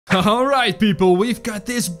Alright people, we've got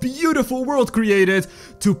this beautiful world created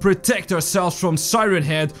to protect ourselves from Siren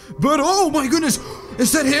Head. But oh my goodness,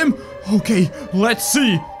 is that him? Okay, let's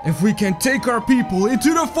see if we can take our people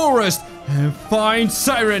into the forest and find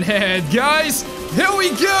Siren Head. Guys, here we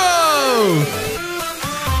go!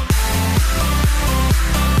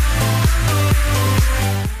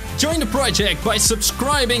 Join the project by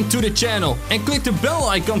subscribing to the channel and click the bell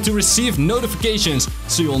icon to receive notifications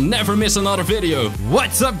so you'll never miss another video.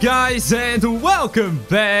 What's up guys, and welcome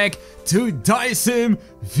back to Deisim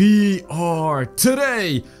VR.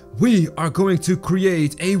 Today we are going to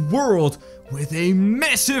create a world with a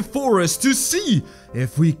massive forest to see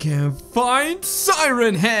if we can find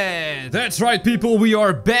Siren Head. That's right people, we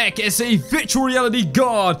are back as a virtual reality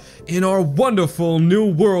god in our wonderful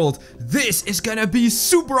new world. This is gonna be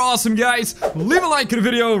super awesome guys. Leave a like to the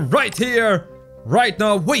video right here, right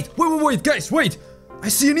now. Wait guys, wait. I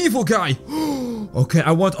see an evil guy. Okay,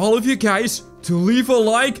 I want all of you guys to leave a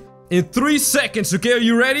like in 3 seconds. Okay, are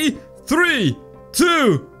you ready? 3,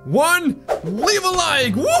 2, 1, leave a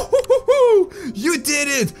like! Woo-hoo-hoo-hoo! You did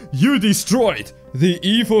it! You destroyed the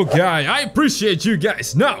evil guy. I appreciate you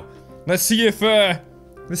guys. Now, let's see if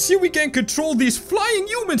we can control these flying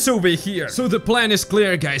humans over here. So the plan is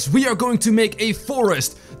clear, guys. We are going to make a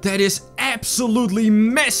forest that is absolutely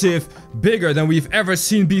massive, bigger than we've ever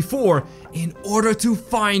seen before, in order to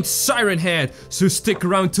find Siren Head. So stick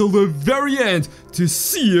around till the very end to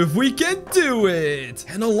see if we can do it.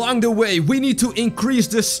 And along the way, we need to increase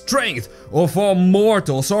the strength of our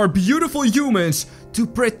mortals, our beautiful humans, to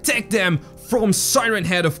protect them from Siren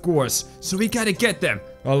Head, of course. So we gotta get them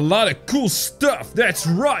a lot of cool stuff, that's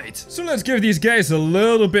right. So let's give these guys a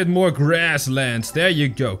little bit more grasslands. There you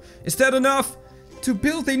go. Is that enough? To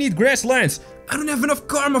build, they need grasslands. I don't have enough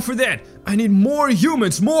karma for that. I need more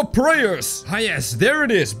humans, more prayers. Ah yes, there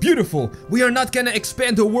it is, beautiful. We are not gonna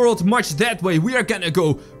expand the world much that way. We are gonna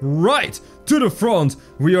go right to the front.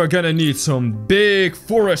 We are gonna need some big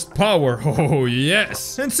forest power. Oh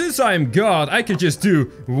yes. And since I'm God, I can just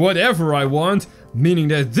do whatever I want. Meaning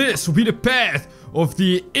that this will be the path of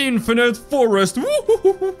the infinite forest.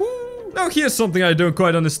 Now here's something I don't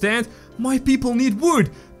quite understand. My people need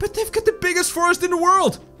wood, but they've got the biggest forest in the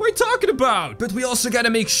world. What are you talking about? But we also gotta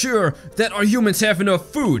make sure that our humans have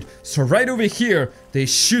enough food. So right over here, they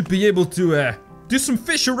should be able to do some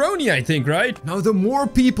fisheroni, I think, right? Now the more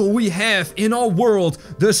people we have in our world,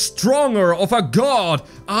 the stronger of a god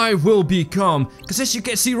I will become. Because as you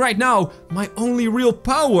can see right now, my only real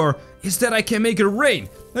power is that I can make it rain.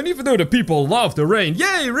 And even though the people love the rain,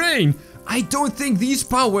 yay rain, I don't think these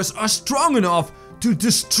powers are strong enough to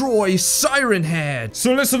destroy Siren Head.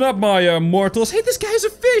 So listen up, my mortals. Hey, this guy has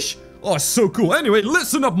a fish. Oh, so cool. Anyway,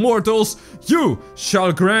 listen up, mortals. You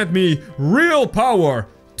shall grant me real power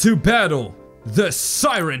to battle the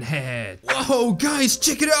Siren Head. Whoa, guys,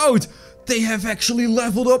 check it out. They have actually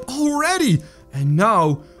leveled up already. And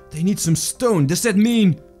now they need some stone. Does that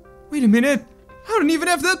mean... Wait a minute. I don't even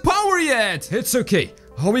have that power yet. It's okay.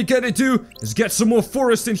 All we gotta do is get some more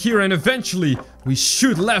forest in here and eventually we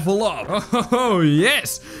should level up. Oh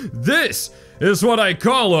yes, this is what I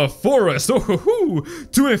call a forest. Oh,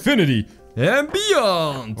 to infinity and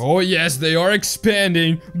beyond. Oh yes, they are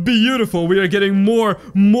expanding. Beautiful, we are getting more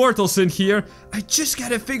mortals in here. I just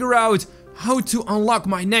gotta figure out how to unlock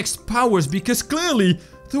my next powers because clearly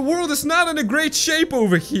the world is not in a great shape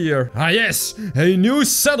over here. Ah yes, a new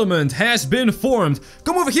settlement has been formed.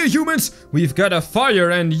 Come over here, humans. We've got a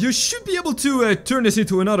fire and you should be able to turn this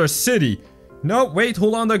into another city. No, wait,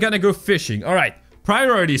 hold on, they're gonna go fishing. Alright,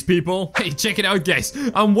 priorities, people. Hey, check it out, guys.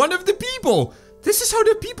 I'm one of the people. This is how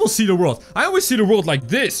the people see the world. I always see the world like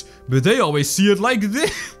this, but they always see it like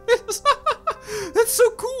this. That's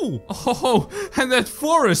so cool. Oh, and that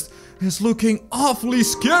forest is looking awfully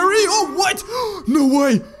scary. Oh, what? No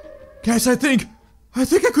way. Guys, I think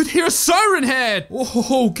I could hear Siren Head.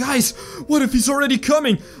 Oh, guys, what if he's already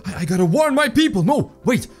coming? I gotta warn my people. No,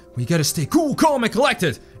 wait. We gotta stay cool, calm, and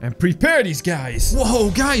collected and prepare these guys. Whoa,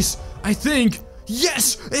 guys, I think...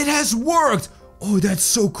 Yes, it has worked. Oh, that's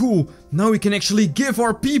so cool. Now we can actually give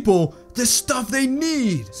our people the stuff they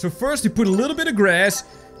need. So first we put a little bit of grass,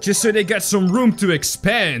 just so they got some room to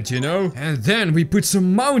expand, you know? And then we put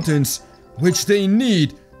some mountains, which they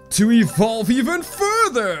need to evolve even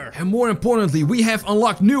further. And more importantly, we have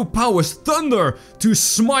unlocked new powers, thunder, to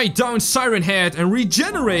smite down Siren Head and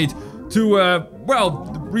regenerate to, well,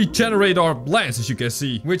 regenerate our lands, as you can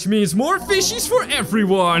see. Which means more fishies for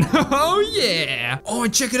everyone. Oh, yeah. Oh,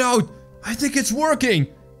 and check it out. I think it's working.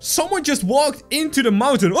 Someone just walked into the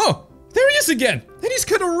mountain. Oh, there he is again. And he's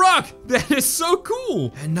got a rock. That is so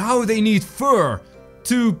cool. And now they need fur.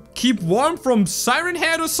 to keep warm from Siren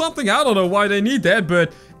Head or something. I don't know why they need that,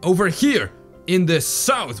 but over here in the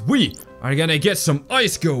south, we are gonna get some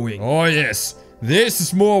ice going. Oh yes, this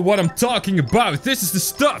is more what I'm talking about. This is the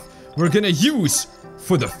stuff we're gonna use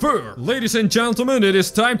for the fur. Ladies and gentlemen, it is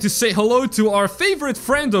time to say hello to our favorite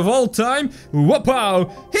friend of all time.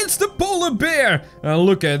 Wapow! It's the polar bear! And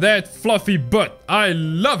look at that fluffy butt. I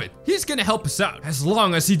love it. He's gonna help us out, as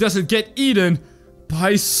long as he doesn't get eaten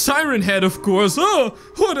by Siren Head, of course. Oh,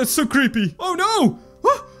 that's so creepy. Oh no!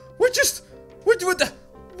 What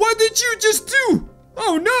did you just do?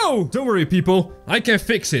 Oh no! Don't worry, people. I can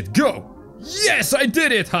fix it. Go! Yes, I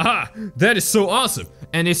did it! Haha! That is so awesome.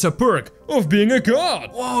 And it's a perk of being a god.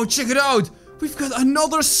 Whoa, check it out. We've got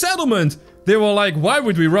another settlement. They were like, why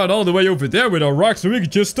would we run all the way over there with our rocks when we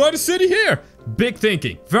could just start a city here? Big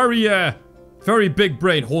thinking. Very big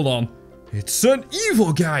brain. Hold on. It's an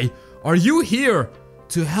evil guy. Are you here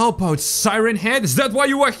to help out Siren Head? Is that why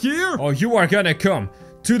you are here? Oh, you are gonna come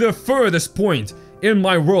to the furthest point in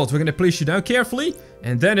my world. We're gonna place you down carefully.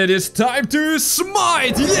 And then it is time to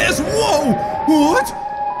smite. Yes, whoa. What?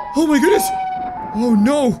 Oh my goodness. Oh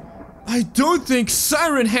no, I don't think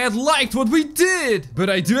Siren Head liked what we did. But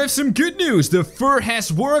I do have some good news. The fur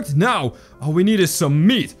has worked. Now, all we need is some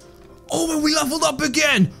meat. Oh, and we leveled up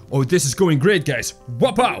again. Oh, this is going great, guys.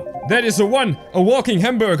 Wapow. That is a walking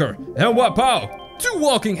hamburger. And wapow, 2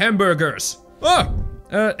 walking hamburgers.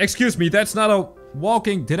 Excuse me, that's not a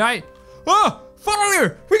walking, did I?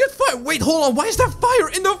 Fire! We got fire! Wait, hold on, why is there fire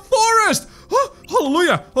in the forest?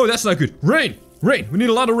 Hallelujah! Oh, that's not good. Rain! We need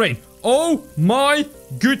a lot of rain. Oh my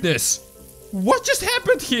goodness. What just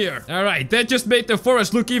happened here? Alright, that just made the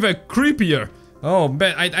forest look even creepier. Oh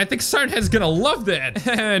man, I think Siren Head's gonna love that.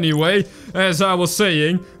 Anyway, as I was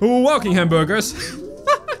saying, walking hamburgers.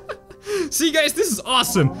 See guys, this is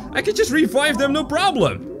awesome. I can just revive them, no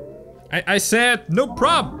problem. I said no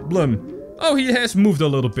problem. Oh, he has moved a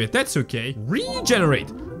little bit. That's okay. Regenerate.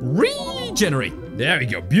 There we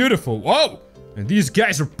go. Beautiful. Whoa. And these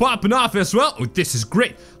guys are popping off as well. Oh, this is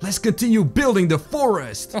great. Let's continue building the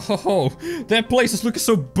forest. Oh, that place is looking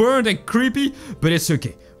so burned and creepy. But it's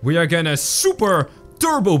okay. We are gonna super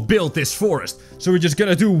turbo build this forest. So we're just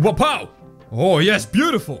gonna do wapow. Oh, yes.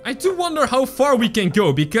 Beautiful. I do wonder how far we can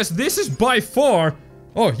go. Because this is by far...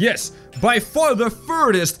 Oh, yes. By far the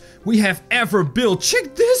furthest we have ever built.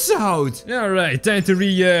 Check this out. Alright, time to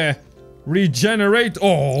regenerate.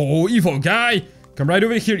 Oh, evil guy. Come right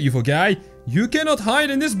over here, evil guy. You cannot hide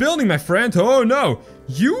in this building, my friend. Oh, no.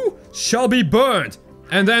 You shall be burned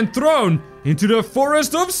and then thrown into the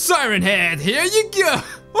forest of Siren Head. Here you go.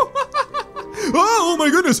 Oh, my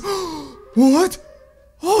goodness. What?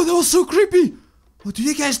 Oh, that was so creepy. What do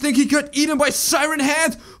you guys think? He got eaten by Siren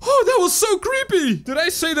Head? Oh, that was so creepy. Did I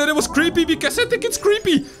say that it was creepy? Because I think it's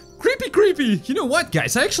creepy. Creepy. You know what,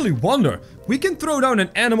 guys? I actually wonder. We can throw down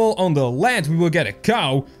an animal on the land. We will get a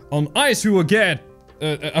cow. On ice, we will get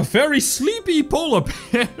a very sleepy polar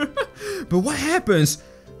bear. But what happens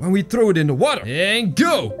when we throw it in the water? And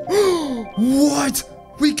go. What?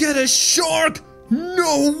 We get a shark?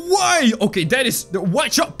 No way! Okay, that is...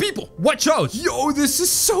 Watch out, people! Watch out! Yo, this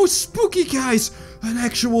is so spooky, guys! An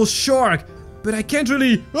actual shark. But I can't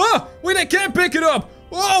really... Wait, I can't pick it up!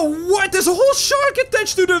 Oh, what? There's a whole shark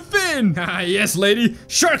attached to the fin! Yes, lady.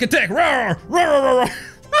 Shark attack! Roar! Roar!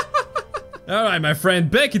 Alright, my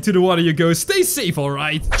friend. Back into the water you go. Stay safe,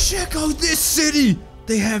 alright? Check out this city!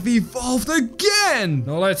 They have evolved again!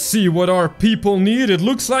 Now, let's see what our people need. It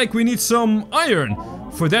looks like we need some iron.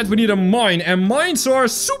 For that, we need a mine. And mines are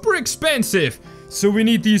super expensive. So we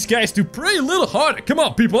need these guys to pray a little harder. Come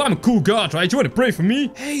on, people. I'm a cool god, right? You want to pray for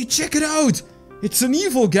me? Hey, check it out. It's an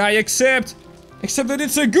evil guy, except that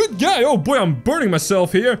it's a good guy. Oh, boy, I'm burning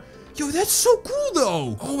myself here. Yo, that's so cool,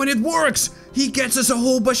 though. Oh, and it works. He gets us a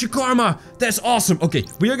whole bunch of karma. That's awesome. Okay,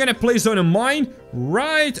 we are going to place down a mine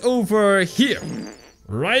right over here.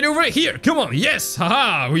 Right over here. Come on. Yes.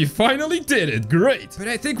 Haha. We finally did it. Great. But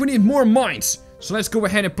I think we need more mines. So let's go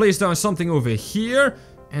ahead and place down something over here.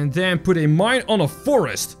 And then put a mine on a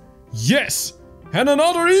forest. Yes. And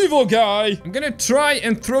another evil guy. I'm gonna try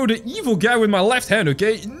and throw the evil guy with my left hand,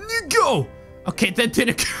 okay? Go. Okay, that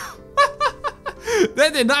didn't go.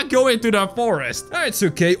 That did not go into the forest. It's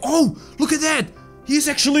okay. Oh, look at that. He's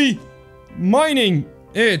actually mining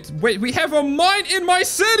it. Wait, we have a mine in my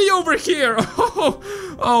city over here.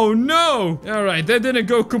 Oh no. All right, that didn't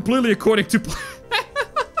go completely according to plan.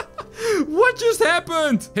 What just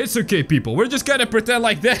happened? It's okay, people. We're just gonna pretend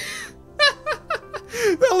like that.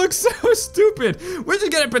 That looks so stupid. We're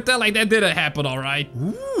just gonna pretend like that didn't happen, all right?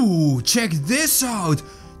 Ooh, check this out.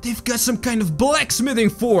 They've got some kind of blacksmithing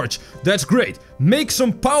forge. That's great. Make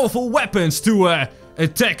some powerful weapons to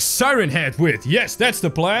attack Siren Head with. Yes, that's the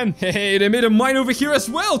plan. Hey, they made a mine over here as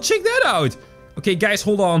well. Check that out. Okay, guys,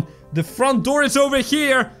 hold on. The front door is over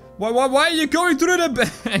here. Why are you going through the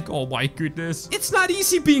back? Oh my goodness. It's not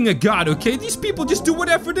easy being a god, okay? These people just do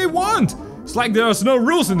whatever they want. It's like there's no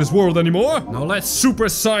rules in this world anymore. Now let's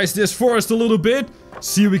supersize this forest a little bit.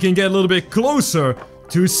 See if we can get a little bit closer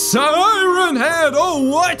to Siren Head. Oh,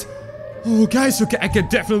 what? Oh, guys, okay, I can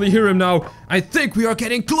definitely hear him now. I think we are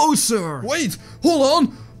getting closer. Wait, hold on.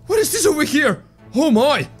 What is this over here? Oh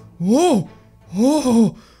my. Whoa.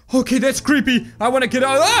 Oh. Okay, that's creepy. I want to get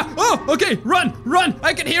out. Ah! Oh, okay. Run.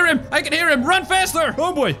 I can hear him. Run faster.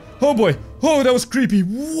 Oh, boy. Oh, that was creepy.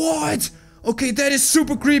 What? Okay, that is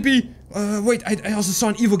super creepy. Wait, I also saw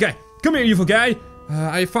an evil guy. Come here, evil guy.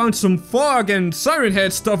 I found some fog and Siren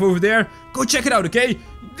Head stuff over there. Go check it out, okay?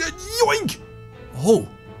 Yoink! Oh,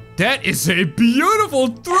 that is a beautiful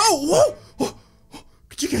throw. Whoa!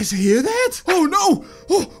 Did you guys hear that? Oh no!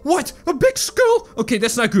 Oh, what? A big skull? Okay,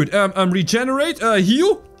 that's not good. Regenerate,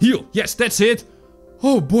 heal? Heal. Yes, that's it.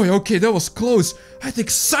 Oh boy, okay, that was close. I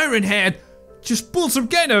think Siren Head just pulled some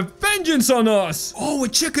kind of vengeance on us. Oh,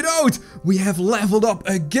 and check it out. We have leveled up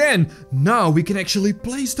again. Now we can actually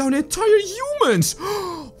place down entire humans.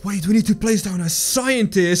 Wait, we need to place down a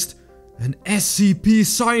scientist. An SCP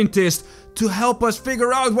scientist to help us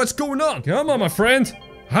figure out what's going on. Come on, my friend.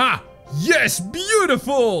 Ha! Yes,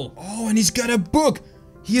 beautiful! Oh, and he's got a book.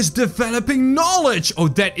 He is developing knowledge. Oh,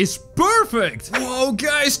 that is perfect. Whoa,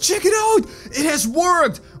 guys, check it out. It has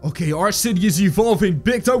worked. Okay, our city is evolving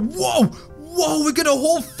big time. Whoa, we got a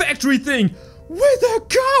whole factory thing. With a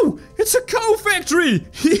cow. It's a cow factory.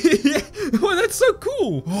 Oh, that's so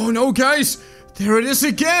cool. Oh, no, guys. There it is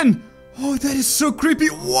again. Oh, that is so creepy.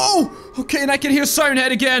 Whoa. Okay, and I can hear Siren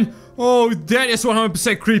Head again. Oh, that is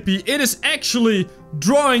 100% creepy. It is actually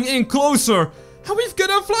drawing in closer. And we've got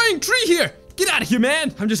a flying tree here. Get out of here,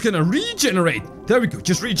 man. I'm just gonna regenerate. There we go.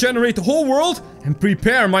 Just regenerate the whole world and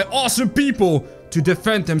prepare my awesome people to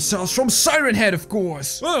defend themselves from Siren Head, of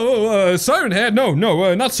course. Siren Head? No,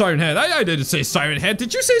 not Siren Head. I didn't say Siren Head.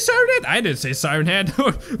 Did you say Siren Head? I didn't say Siren Head.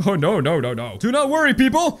 Oh, no. Do not worry,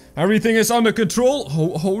 people. Everything is under control.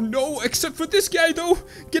 Oh, no. Except for this guy, though.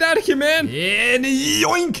 Get out of here, man. And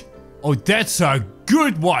yoink. Oh, that's a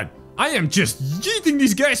good one. I am just yeeting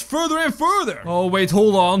these guys further and further. Oh, wait,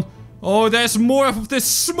 hold on. Oh, there's more of this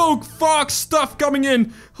smoke fog stuff coming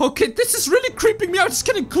in. Okay, this is really creeping me out. It's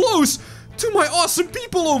getting close to my awesome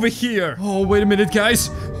people over here. Oh, wait a minute, guys.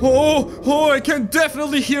 Oh, I can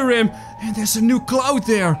definitely hear him. And there's a new cloud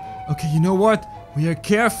there. Okay, you know what? We are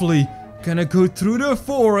carefully gonna go through the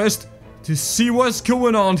forest to see what's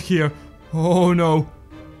going on here. Oh, no.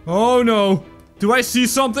 Oh, no. Do I see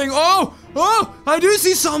something? Oh, I do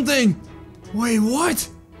see something. Wait, what?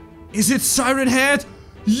 Is it Siren Head?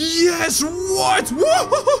 Yes, what?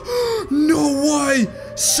 Whoa! No way!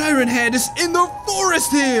 Siren Head is in the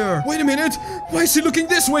forest here! Wait a minute! Why is he looking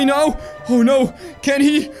this way now? Oh no! Can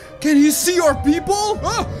he see our people?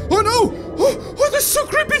 Oh no! Oh, that's so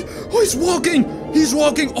creepy! Oh, he's walking! He's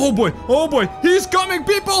walking! Oh boy! He's coming,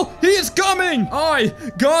 people! He is coming! I,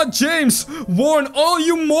 God James, warn all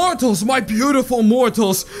you mortals, my beautiful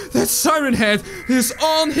mortals, that Siren Head is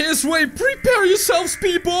on his way. Prepare yourselves,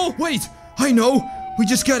 people! Wait, I know! We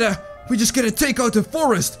just gotta take out the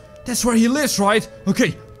forest. That's where he lives, right?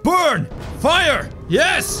 Okay, burn! Fire!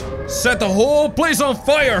 Yes! Set the whole place on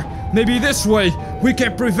fire! Maybe this way we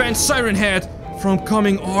can prevent Siren Head from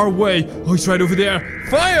coming our way. Oh, he's right over there.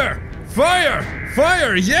 Fire!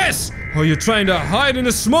 Fire! Yes! Oh, you're trying to hide in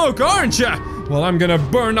the smoke, aren't ya? Well, I'm gonna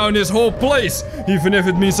burn down this whole place, even if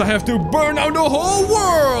it means I have to burn down the whole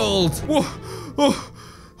world! Whoa.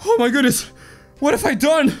 Oh my goodness. What have I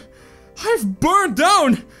done? I've burned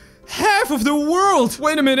down half of the world.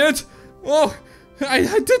 Wait a minute. Oh,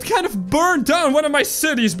 I did kind of burn down one of my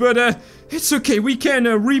cities, but it's okay. We can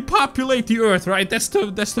repopulate the earth, right? That's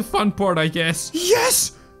the fun part, I guess.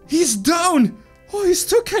 Yes, he's down. Oh, he's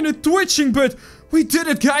still kind of twitching, but we did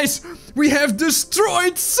it, guys. We have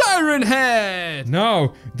destroyed Siren Head.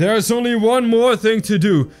 Now, there's only one more thing to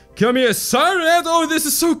do. Come here, Siren Head. Oh, this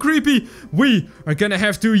is so creepy. We are gonna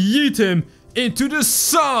have to yeet him into the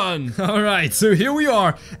sun. Alright, so here we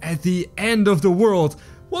are at the end of the world.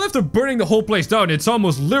 Well, after burning the whole place down, it's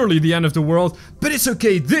almost literally the end of the world. But it's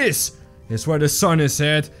okay, this is where the sun is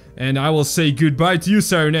at. And I will say goodbye to you,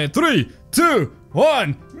 Siren Head. 3, 2,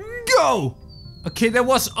 1, go! Okay, that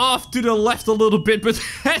was off to the left a little bit, but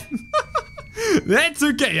that's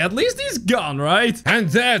okay, at least he's gone, right? And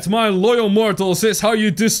that, my loyal mortals, is how you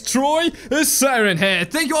destroy a Siren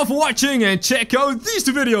Head. Thank you all for watching, and check out these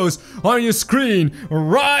two videos on your screen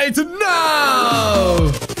right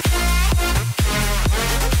now!